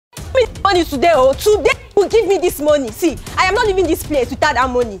money today, oh. Today you will give me this money. See, I am not leaving this place without that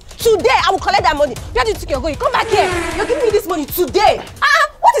money. Today I will collect that money. Where did you think you're going? Come back here. You're giving me this money today.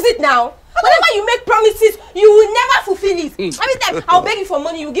 What is it now? Whenever you make promises, you will never fulfill it. Every time I'll beg you for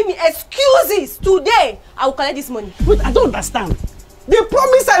money, you give me excuses. Today I will collect this money. Wait, I don't understand. The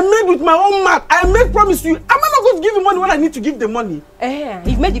promise I made with my own mouth, I made promise to you. Am I not going to give you money when I need to give the money?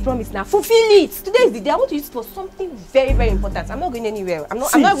 You've made the promise now. Fulfill it. Today is the day. I want to use it for something very, very important. I'm not going anywhere. I'm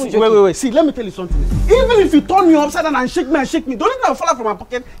not even joking. Wait. See, let me tell you something. Even if you turn me upside down and shake me, the only thing that will fall out from my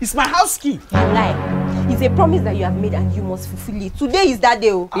pocket is my house key. You lie. It's a promise that you have made and you must fulfill it. Today is that day.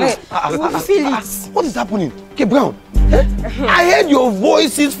 Fulfill it. What is happening? Okay, Brown. I heard your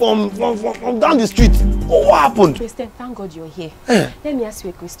voices from down the street. Oh, what happened? Christian, thank God you're here. Let me ask you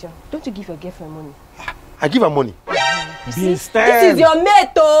a question. Don't you give your girlfriend money? I give her money. This is your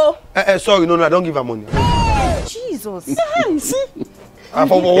mate, oh. Sorry, no, I don't give her money. Jesus. You see?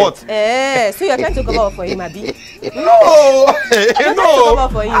 For what? So you're trying to cover up for him, Abi? No.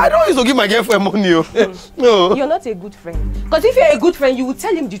 For him. I don't used to give my girlfriend money. No. You're not a good friend. Because if you're a good friend, you will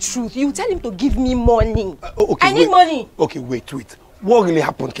tell him the truth. You will tell him to give me money. Okay, I need money. Okay, wait. What really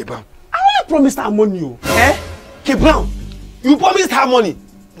happened, K-Brown? I only promised her money. K-Brown, you promised her money.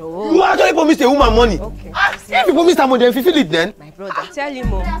 No. You actually promised a woman money. Okay. If you promised her money, then fulfill it then. My brother, tell him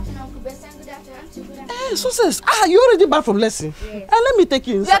more. Success. You already back from lesson. Yes. Let me take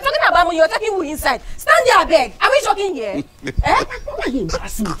you inside. You are talking about money, you're taking who inside? Stand there, beg. Are we joking here? Why are you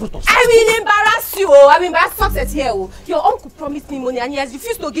embarrassing me in front of I will embarrass you. I will embarrass Success here. Your uncle promised me money and he has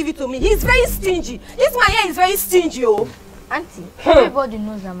refused to give it to me. He's very stingy. This man here is very stingy. Auntie, everybody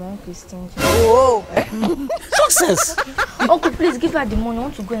knows I'm uncle stingy. Oh. Success. Uncle, please give her the money. I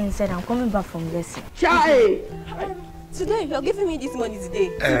want to go inside. I'm coming back from lesson. Today, you're giving me this money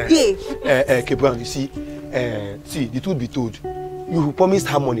today. K-Brown, you see, the truth be told, you promised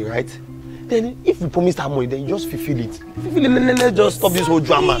her money, right? Then, if you promised her money, then you just fulfill it. Let's just stop this whole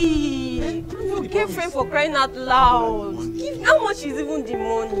drama. Your girlfriend for crying out loud. How much is even the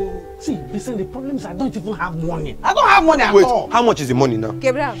money? See, listen, the problem is I don't even have money. I don't have money at all. How much is the money now?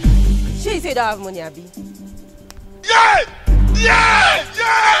 Gabriel, she say you don't have money, Abi. Yeah!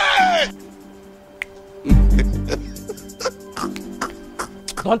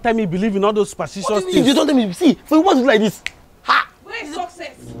 Don't tell me you believe in all those superstitious things. You don't tell me. See, for what is like this? Where is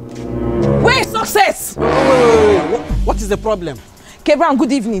Success? Where is Success? Wait. What is the problem? Kebran,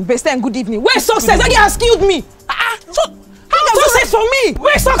 good evening. Besten, good evening. Where's Success? That has killed me. How Success for me?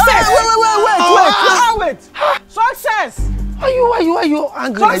 Where's Success? Wait. Success. Why are you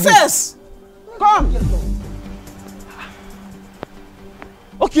angry like this? Success. Come.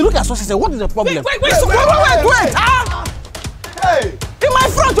 Okay, look at Success. What is the problem? Wait. Hey. In my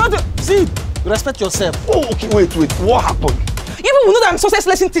front. See, respect yourself. Oh, okay, wait. What happened? Even we know that I'm Success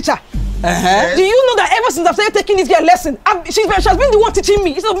lesson teacher. Do you know that ever since I've started taking this girl lesson, she has been the one teaching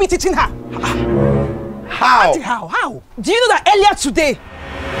me instead of me teaching her? How? How? Do you know that earlier today?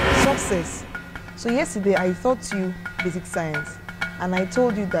 Success. So yesterday I taught you basic science and I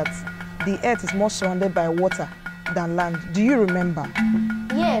told you that the earth is more surrounded by water than land. Do you remember?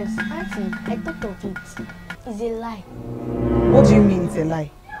 Yes, Auntie, I thought of it. It's a lie. What do you mean it's a lie?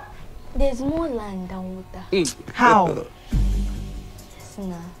 There's more land than water. How? Yes,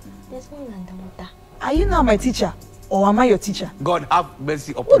 nah. There's more land than water. Are you now my teacher or am I your teacher? God have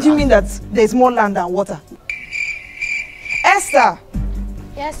mercy upon us. What do you mean that there's more land than water? Esther!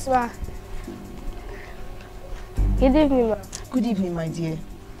 Yes, ma. Good evening, ma. Good evening, my dear.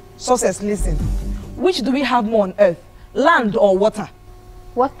 Success, listen. Which do we have more on earth? Land or water?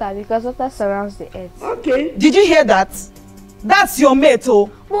 Water, because water surrounds the earth. Okay. Did you hear that? That's your mate, oh.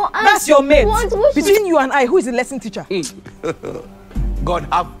 That's your mate. Between you and I, who is the lesson teacher? God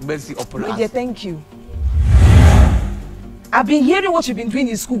have mercy upon us. Dear, thank you. I've been hearing what you've been doing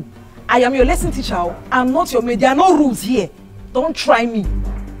in school. I am your lesson teacher. I'm not your mate. There are no rules here. Don't try me.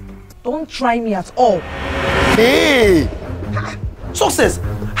 Don't try me at all. Hey! Success!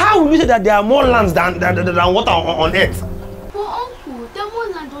 How will you say that there are more lands than water on earth? But uncle, there are more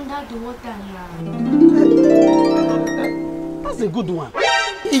land under the water now. That's a good one.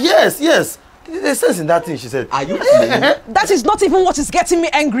 Yes. There's sense in that thing she said. Are you playing? That is not even what is getting me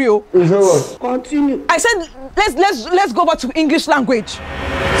angry. Continue. I said let's go back to English language.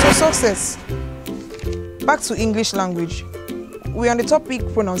 So Success. Back to English language. We're on the topic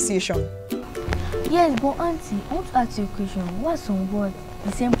pronunciation. Yes, but Auntie, I want to ask you a question. What's some words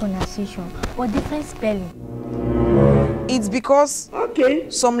the same pronunciation or different spelling? It's because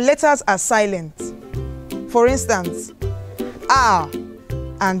some letters are silent. For instance, ah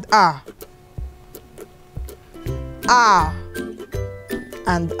and ah. Ah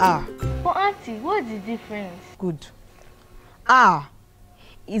and ah. But Auntie, what's the difference? Good. Are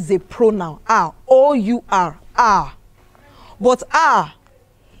is a pronoun. Are. O-U-R. Are. But are,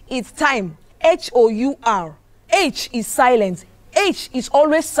 it's time. H-O-U-R. H is silent. H is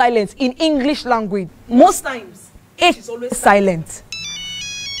always silent in English language. Most times, H is always silent.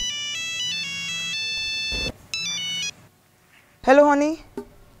 Hello, honey.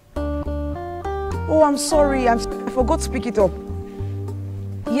 Oh, I'm sorry. I forgot to pick it up.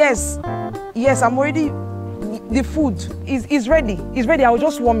 Yes, I'm already. The food is ready. It's ready. I'll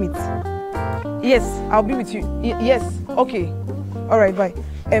just warm it. Yes, I'll be with you. Yes. Okay. All right. Bye.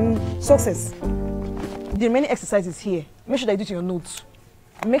 Success. The remaining exercises here. Make sure that you do it in your notes.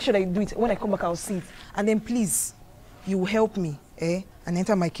 Make sure that you do it. When I come back, I'll see it. And then please, you will help me, and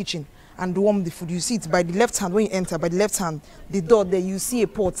enter my kitchen and warm the food. You see it by the left hand. When you enter, by the left hand, the door there, you see a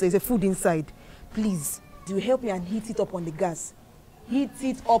pot. There's a food inside. Please, you help me and heat it up on the gas. Heat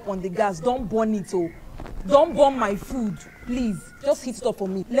it up on the gas. Don't burn it, oh. Don't burn my food. Please, just heat it up for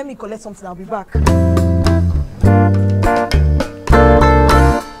me. Let me collect something. I'll be back.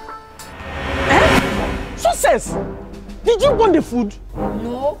 Success! Did you burn the food?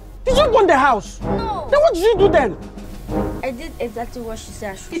 No. Did you burn the house? No. Then what did you do then? I did exactly what she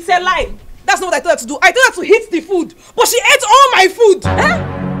said I should. It's a lie. That's not what I told her to do. I told her to heat the food, but she ate all my food.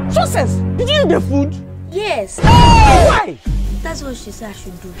 Success! Did you eat the food? Yes. Why? That's what she said I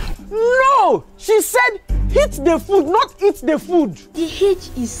should do. No! She said heat the food, not eat the food. The H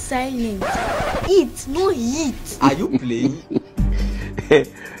is silent. Eat, no heat. Are you playing?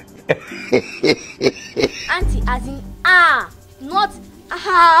 Auntie, as in not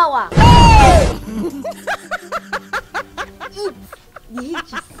hour. Eat. The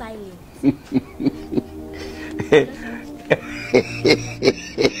H is silent.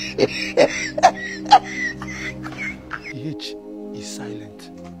 H is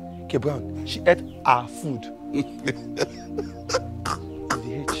silent. Okay, Brown, she ate our food. The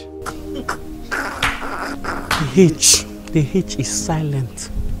H. The H is silent.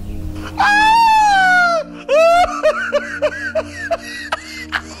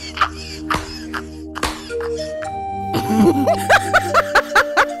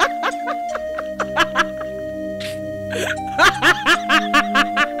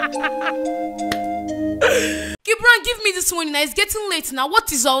 Gibran, give me this money now. It's getting late now.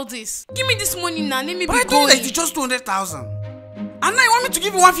 What is all this? Give me this money now. Let me But be I told you going. that it's just 200,000. And now you want me to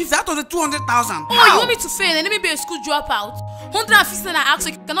give you 150 out of the 200,000. Oh, you want me to fail and let me be a school dropout? 150 and I ask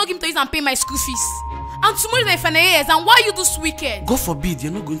you cannot give me to use and pay my school fees. And tomorrow is my final years, and why you this wicked? God forbid,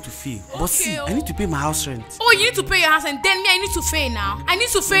 you're not going to fail. But see, I need to pay my house rent. Oh, you need to pay your house and then me, I need to fail now. I need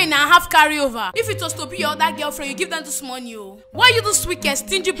to fail now and have carryover. If it was to be your other girlfriend, you give them this money, oh. Why you this wicked,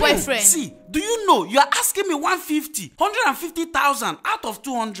 stingy boyfriend? See, do you know you are asking me 150,000 out of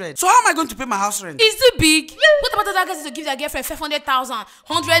 200. So how am I going to pay my house rent? Is it big? What about other guys to give their girlfriend 500,000,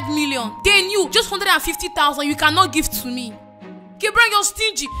 100 million? Then you, just 150,000, you cannot give to me. Gabriel, you're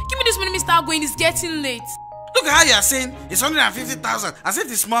stingy. Give me this money, Mr. Going. It's getting late. Look at how you are saying it's 150,000 as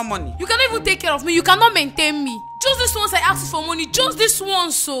if it's small money. You cannot even take care of me. You cannot maintain me. Just this once I asked you for money. Just this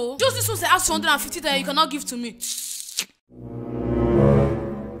once, so. Just this once I asked you 150,000 you cannot give to me.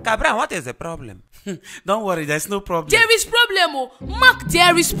 Cabran, what is the problem? Don't worry, there's no problem. There is problem, oh. Mark,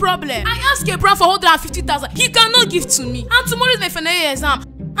 there is problem. I asked Gabriel for 150,000. He cannot give to me. And tomorrow is my final year exam.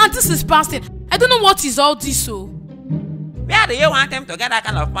 And this is passing. I don't know what is all this, so. Where do you want him to get that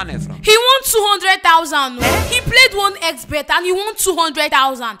kind of money from? He won 200,000. No? He played one expert and he won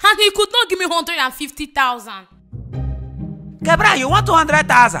 200,000. And he could not give me 150,000. Cabran, you want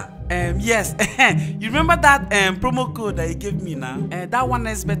 200,000? Yes. You remember that promo code that you gave me now? That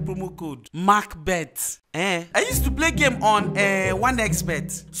 1xbet promo code. MarkBet. I used to play game on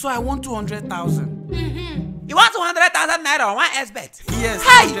 1xbet. So I won 200,000. You want 200,000 naira on 1xbet? Yes.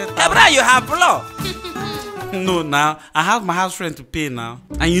 Hey, Cabran, you have blow. No, now I have my house rent to pay now,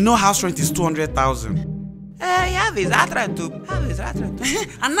 and you know house rent is 200,000. You have his rent to.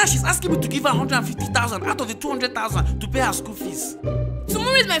 And now she's asking me to give her 150,000 out of the 200,000 to pay her school fees.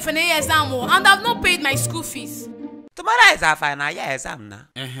 Tomorrow is my final year exam, and I've not paid my school fees. Tomorrow is our final year exam now.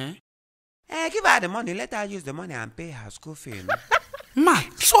 Give her the money. Let her use the money and pay her school fee. Ma,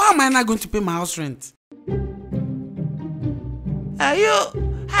 so how am I not going to pay my house rent? How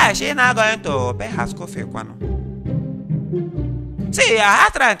is she not going to pay her school fee? See, her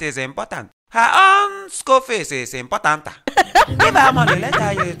house rent is important. Her own school fees is important. Give her money, let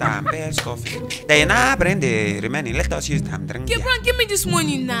her use it and pay school fee. Then now bring the remaining, let us use them drink. Gabriel, give me this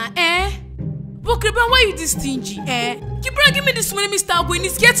money now, But Kebran, why you this stingy? Kebran, give me this money, Mr. Agwin.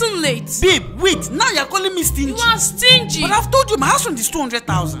 It's getting late. Babe, wait. Now you're calling me stingy. You are stingy. But I've told you my house rent is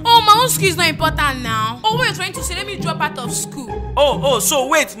 200,000. Oh, my own school is not important now. Oh, what you're trying to say? Let me drop out of school. Oh, so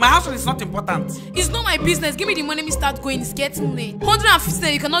wait. My house rent is not important. It's not my business. Give me the money, Mr. Agwin. It's getting late.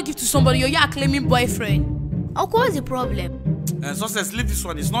 150 you cannot give to somebody. You're a claiming boyfriend. Uncle, what's the problem? Success, leave this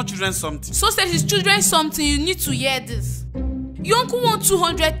one. It's not children something. Success is children something. You need to hear this. Your uncle wants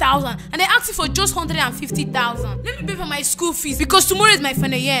 200,000 and they asked for just 150,000. Let me pay for my school fees because tomorrow is my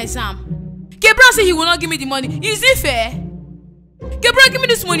final year exam. Kebran said he will not give me the money. Is it fair? Kebran, give me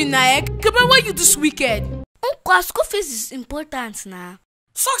this money, Naek. Kebran, why you this wicked? Uncle, our school fees is important now.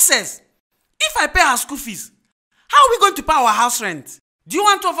 Success, if I pay our school fees, how are we going to pay our house rent? Do you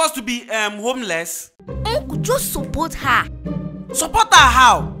want two of us to be homeless? Uncle, just support her. Support her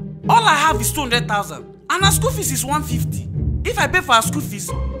how? All I have is 200,000 and our school fees is 150. If I pay for our school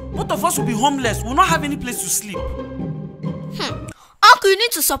fees, both of us will be homeless. We'll not have any place to sleep. Uncle, you need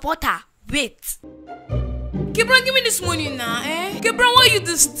to support her. Wait. Kebran, give me this money now, Kebran, why are you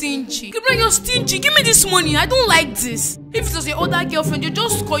this stingy? Kebran, you're stingy. Give me this money. I don't like this. If it was your older girlfriend, you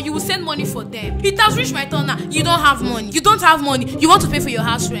just call, you will send money for them. It has reached my turn now. You don't have money. You don't have money. You want to pay for your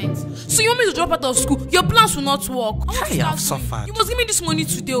house rent. So you want me to drop out of school? Your plans will not work. I have suffered. You must give me this money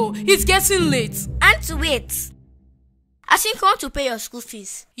today. Oh. It's getting late. Auntie, wait. I think you want to pay your school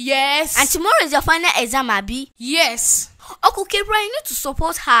fees. Yes. And tomorrow is your final exam, Abi. Yes. Uncle Kebran, you need to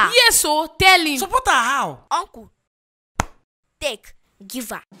support her. Yes, so tell him. Support her how? Uncle, take, give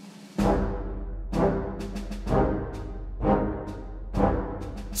her.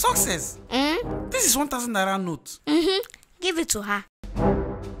 Success. This is 1,000 naira note. Give it to her.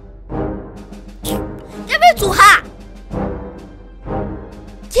 Give it to her.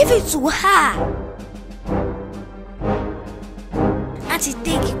 Give it to her. Auntie,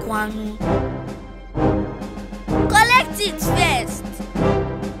 take it, Kwanu. Collect it first.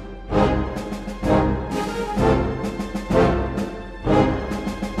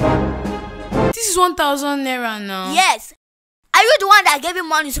 This is 1,000 naira now. Yes. Are you the one that gave him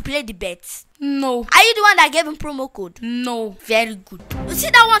money to play the bets? No. Are you the one that gave him promo code? No. Very good. You see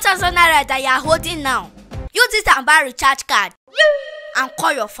that 1,000 naira that you are holding now? Use it and buy a recharge card. And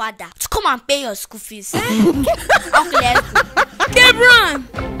call your father to come and pay your school fees. Uncle, let's go. Kebran!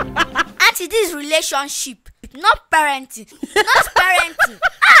 Auntie, this is relationship, not parenting. Not parenting.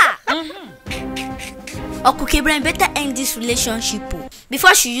 Uncle Kebran, better end this relationship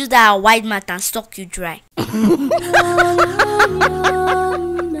before she use that wide mat and suck you dry.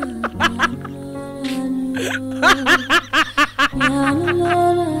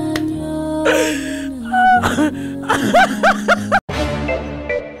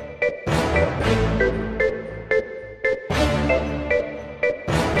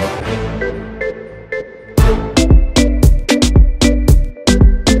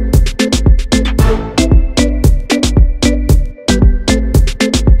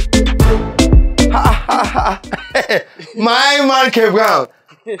 My man Kebran.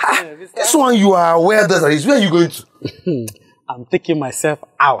 This one you are aware that is where are you going to? I'm taking myself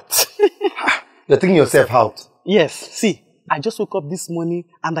out. You're taking yourself out? Yes. See, I just woke up this morning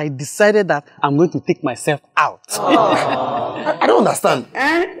and I decided that I'm going to take myself out. I don't understand.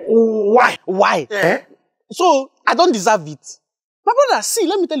 Why? Why? So, I don't deserve it. My brother, see,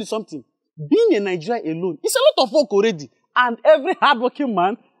 let me tell you something. Being in Nigeria alone, it's a lot of work already. And every hardworking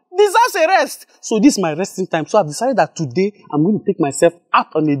man deserves a rest. So this is my resting time. So I've decided that today I'm going to take myself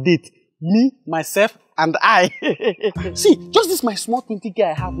out on a date. Me, myself, and I. See, just this my small 20k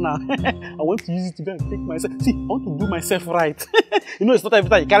I have now. I want to use it to go and take myself. See, I want to do myself right. You know, it's not every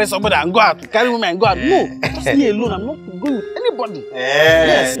time you carry somebody and go out. You carry women and go out. No, just me alone. I'm not going with anybody.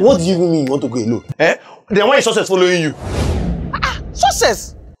 Yes. What do you mean you want to go alone? Then why is Success following you?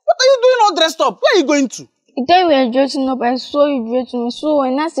 Success? What are you doing all dressed up? Where are you going to? The time we were dressing up, I saw you dressing. So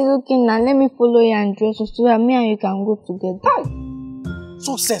when I said, okay, now let me follow you and dress you so that me and you can go together.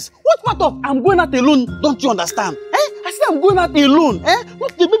 Success? What part of I'm going out alone don't you understand? I said I'm going out alone.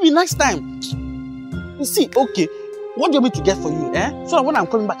 Okay, maybe next time. You see, okay, what do you want me to get for you? So that when I'm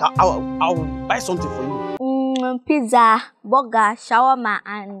coming back, I'll buy something for you. Pizza, burger, shawarma,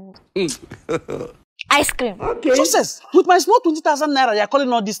 and ice cream. Okay. Success, with my small 20,000 naira, you're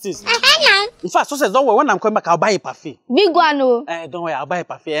calling all these things. In fact, Success, don't worry. When I'm coming back, I'll buy a parfait. Big one, oh. Don't worry, I'll buy a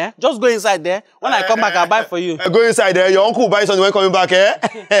parfait. Just go inside there. When I come back, I'll buy for you. Go inside there. Your uncle will buy something when coming back,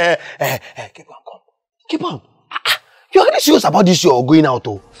 Keep on, come. Keep on. You're really serious about this you're going out,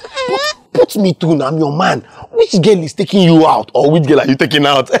 oh. Put me through now, I'm your man. Which girl is taking you out? Or which girl are you taking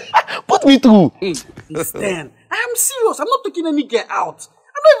out? Put me through. Understand? I am serious. I'm not taking any girl out.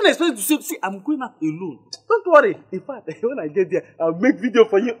 not even expecting to say, see, I'm going out alone. Don't worry. In fact, when I get there, I'll make video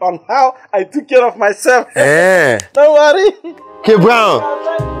for you on how I took care of myself. Don't worry. K Brown.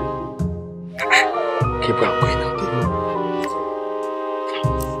 K Brown going out alone.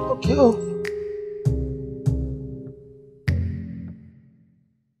 Okay.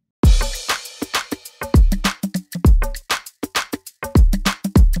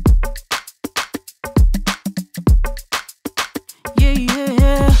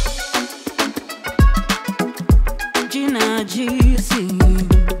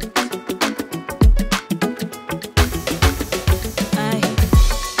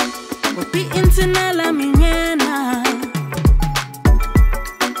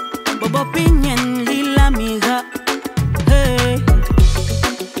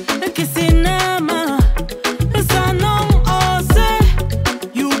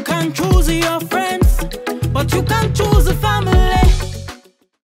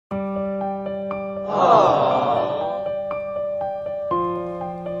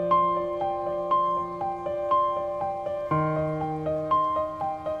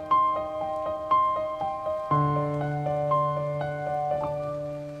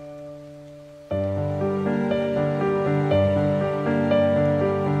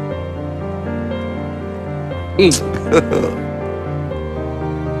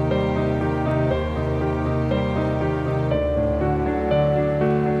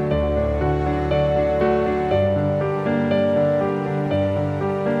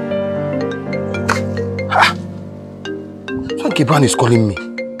 Gibran is calling me.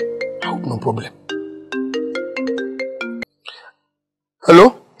 I hope no problem.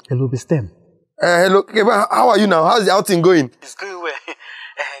 Hello? Hello, Mr. Hello, Gibran. How are you now? How's the outing going? It's going well.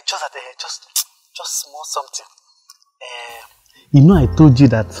 Just small something. You know, I told you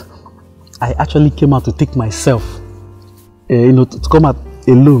that I actually came out to take myself, to come out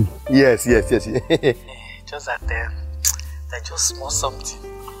alone. Yes. Just that there's just small something.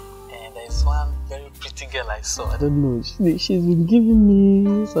 There's one very pretty girl I saw. I don't know. She's been giving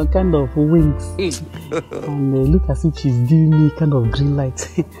me some kind of wings. And look as if she's giving me kind of green light.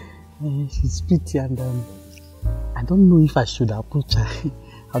 She's pretty and I don't know if I should approach her.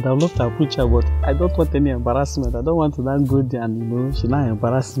 I'd have loved to approach her, but I don't want any embarrassment. I don't want to then go there and she now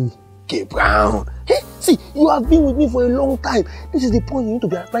embarrass me. K Brown. Hey, see, you have been with me for a long time. This is the point you need to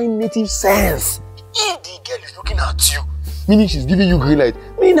be applying native sense. If the girl is looking at you, meaning she's giving you green light,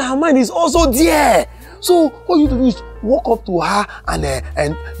 meaning her mind is also there. So what you need to do is walk up to her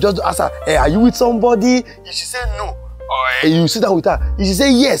and just ask her, hey, are you with somebody? If she say no, or you sit down with her. If she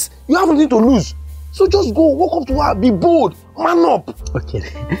say yes, you have nothing to lose. So just go, walk up to her, be bold, man up. Okay,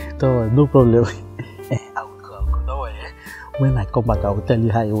 don't worry, no problem. I will go, don't worry. When I come back, I will tell you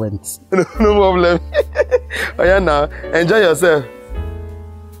how it went. No problem. Oh yeah, now, enjoy yourself.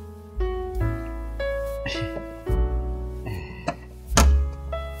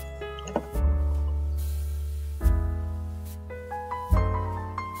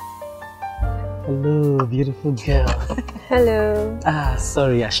 Hello, beautiful girl. Hello.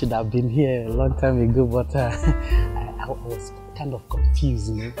 Sorry, I should have been here a long time ago, but I was kind of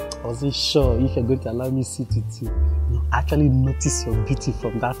confused, I wasn't sure if you're going to allow me to sit with you. I actually noticed your beauty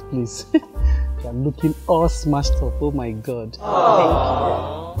from that place. You're looking all smashed up, oh my God.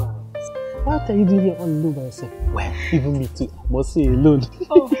 Thank you. What are you doing here all alone by yourself? Well, even me too, I must say alone.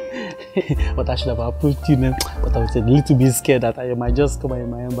 But I should have approached you now. But I was a little bit scared that I might just come and you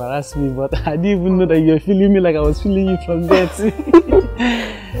might embarrass me. But I didn't even know that you were feeling me like I was feeling you from there too.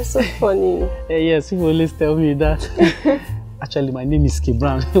 That's so funny. Yes, people always tell me that. Actually, my name is K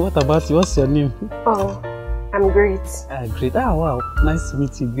Brown. What about you? What's your name? Oh, I'm great. Great. Wow. Nice to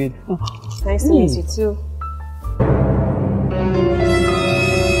meet you. Great. Oh. Nice to meet you too.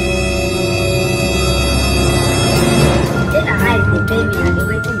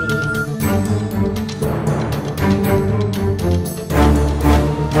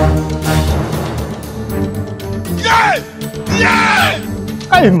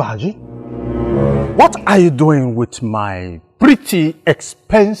 Hey, Margie, what are you doing with my pretty,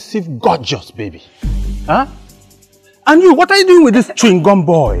 expensive, gorgeous baby? Huh? And you, what are you doing with this chewing gum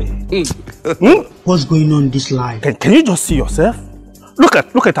boy? What's going on in this life? Can you just see yourself? Look at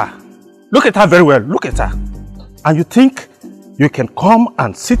her. Look at her very well. Look at her. And you think you can come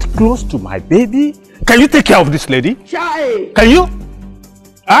and sit close to my baby? Can you take care of this lady? Chai. Can you?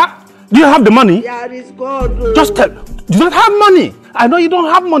 Huh? Do you have the money? Yeah, it's good. Just tell. Do you not have money? I know you don't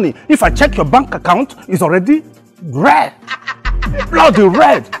have money. If I check your bank account, it's already red. Bloody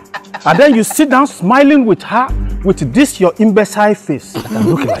red. And then you sit down smiling with her with this your imbecile face. That I'm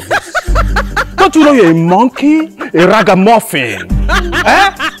looking like this. Don't you know you're a monkey? A ragamuffin?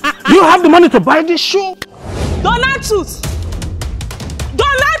 You have the money to buy this shoe? Donatus!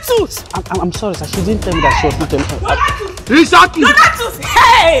 Donatus! I'm sorry, sir. She didn't tell me that she was not telling me. Donatus! Donatus!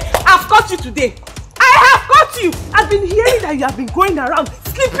 Hey! I've caught you today. I have caught you. I've been hearing that you have been going around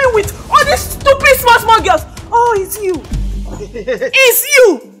sleeping with all these stupid small girls. Oh, it's you. It's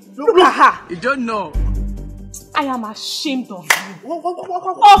you. Look at her. You don't know. I am ashamed of you. Of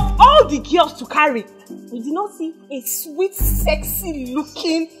all the girls to carry, you did not see a sweet, sexy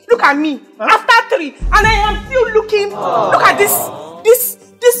looking. Look at me. After 3, and I am still looking. Look at this.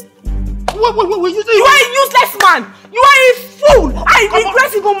 Wait, you are a useless man. You are a fool. I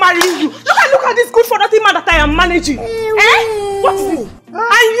regret even marrying you. Look at this good for nothing man that I am managing. What is it?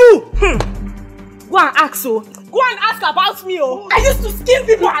 And you? Go and ask so. Go and ask about me, oh. I used to skin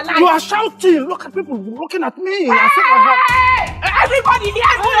people alive. You are shouting. Look at people looking at me. Everybody hear me.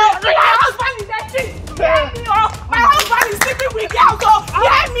 My husband is empty. Hear me, oh. My husband is sleeping with girls, oh.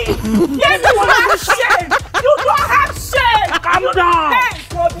 Hear me. Hear me. You don't have shame. You don't have shame. Calm down.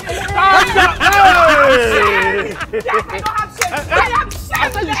 Calm down. Yes, I don't have shame. I am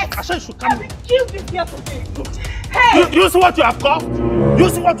shameless. I said you should come. I will kill this girl today. Hey. You see what you have caused? You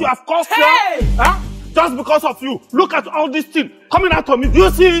see what you have caused here? Huh? Just because of you. Look at all these things coming out of me. Do you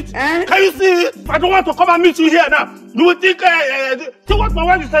see it? Can you see it? I don't want to come and meet you here now. You will think, see what my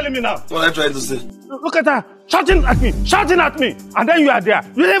wife is telling me now. What are you trying to say? Look at her, shouting at me. And then you are there.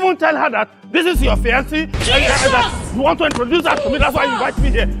 You didn't even tell her that this is your fiancé. You want to introduce her to me. That's why you invite me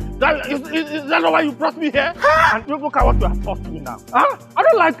here. Is that why you brought me here? And look at what you have taught me now. Huh? I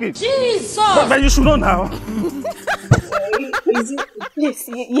don't like it. Jesus! But you should know now. Yes,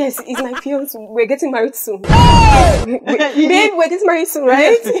 it's my fiance. We're getting married soon. Babe, we're getting married soon,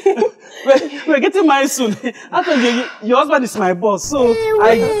 right? We're getting married soon. Actually, your husband is my boss, so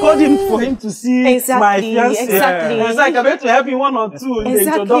I called him for him to see my fiancé. Exactly. It's like I'm going to help you 1 or 2 in the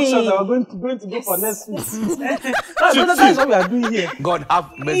introduction that we're going to go for next week. That's what we are doing here. God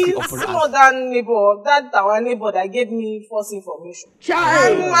have mercy upon us. Some that neighbor, our neighbor that gave me false information.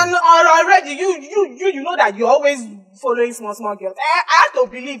 And already, you know that you're always following small girls. I have to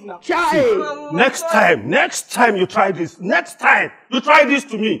believe now. Next time you try this. Next time you try this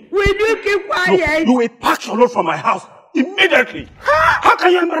to me. Will you keep quiet? You will pack your load from my house immediately. How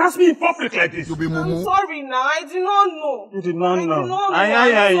can you embarrass me in public like this? I'm sorry now. I did not know. You did not know.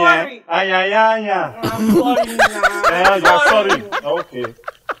 I'm sorry. I'm sorry now. You are sorry. Okay.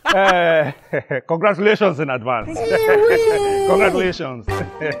 Congratulations in advance. Congratulations.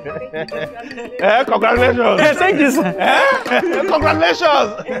 Congratulations. Thank you, sir.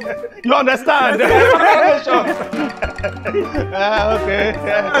 Congratulations. You understand? Congratulations. Okay.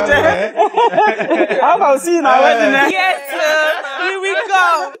 How about seeing our wedding? Yes, sir. Here we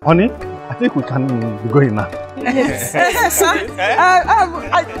go. Honey, I think we can be going now. Yes.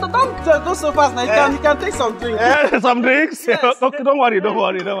 Don't go so fast now. You can take some drinks. Some drinks? Yes. Okay, don't worry.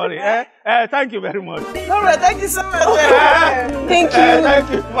 Thank you very much. All right, thank you so much. Thank you. Thank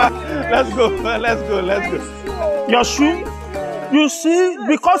you. Let's go. Your shoe? You see,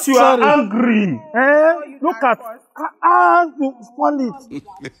 because you are angry. Look at you spun it.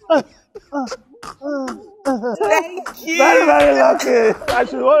 Thank you. Very, very lucky. I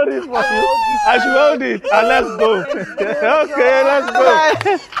should hold it for you. And let's go. Okay, let's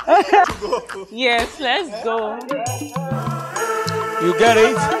go. Yes, let's go. You get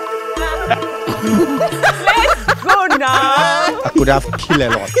it? Let's go now. Could have killed a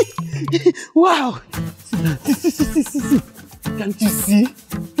lot. Wow. See. Can't you see?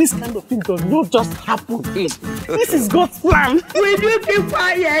 This kind of thing does not just happen. This is God's plan. Will you keep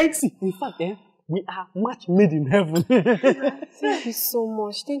quiet? See, in fact, we are match made in heaven. Thank you so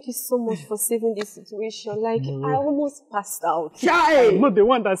much. Thank you so much for saving this situation. Like, I almost passed out. I'm not the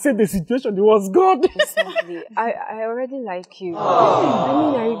one that saved the situation. It was God. Exactly. I already like you. I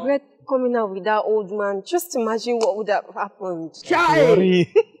mean, I regret coming out with that old man. Just imagine what would have happened. Sorry.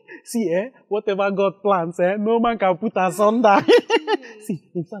 See, whatever God plans, no man can put us under. See,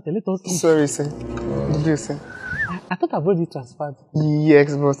 in fact, let us... Sorry, sir. Did you, sir? I thought I've already transferred.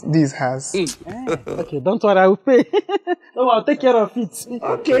 Yes, but this has. Okay, don't worry, I will pay. No, I'll take care of it.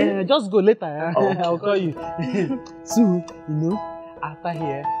 Okay. Just go later. Okay. I'll call you. So, after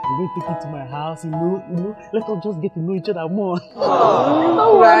here, I'm going to take you to my house, let us just get to know each other more.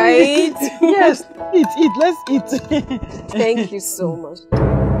 All right. Yes, eat, let's eat. Thank you so much.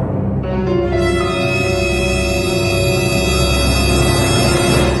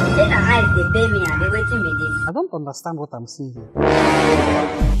 I don't understand what I'm seeing here.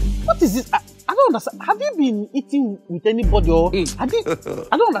 What is this? I don't don't understand. Have you been eating with anybody or have you,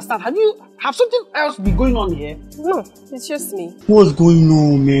 I don't understand. Have something else been going on here? No, it's just me. What's going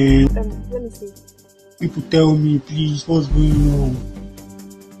on, man? Let me see. People tell me, please, what's going on?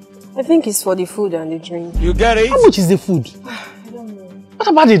 I think it's for the food and the drink. You get it? How much is the food? I don't know. What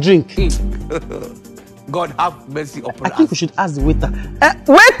about the drink? God have mercy upon us. I think we should ask the waiter.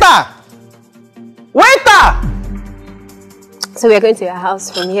 Waiter! Waiter! So we are going to your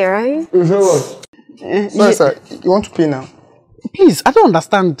house from here, right? You know what? Sorry, sir. You want to pay now? Please, I don't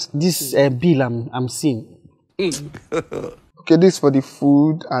understand this bill I'm seeing. Okay, this is for the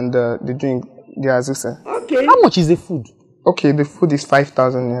food and the drink. The Azu, sir. Okay. How much is the food? Okay, the food is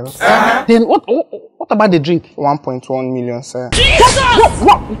 5,000 naira. Then what about the drink? 1.1 million, sir.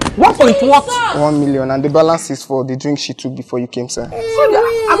 What? 1.1? 1 million, and the balance is for the drink she took before you came, sir. So I'm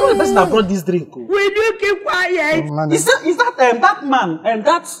not the person that brought this drink. Will you keep quiet? Madam. Is that man and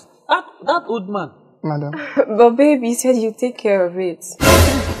that old man? Madam. But babe, you said you take care of it.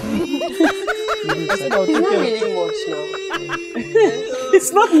 It's not really much now.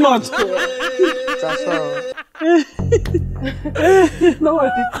 It's not much. That's all. No,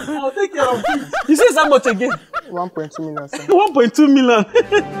 I'll take care of it. You say how much again? 1.2 million, sir. 1.2 million.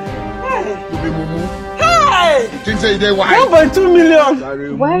 Hey! Things say they why? 1.2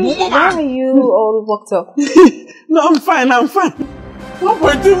 million. Why are you all worked up? No, I'm fine.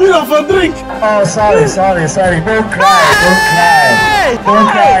 1.2 million for drink. Oh, sorry. Don't cry. Don't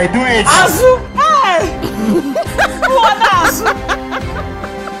cry. Do it. Azu! Hey! What Azu?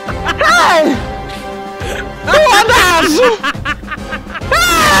 Hey! What Azu?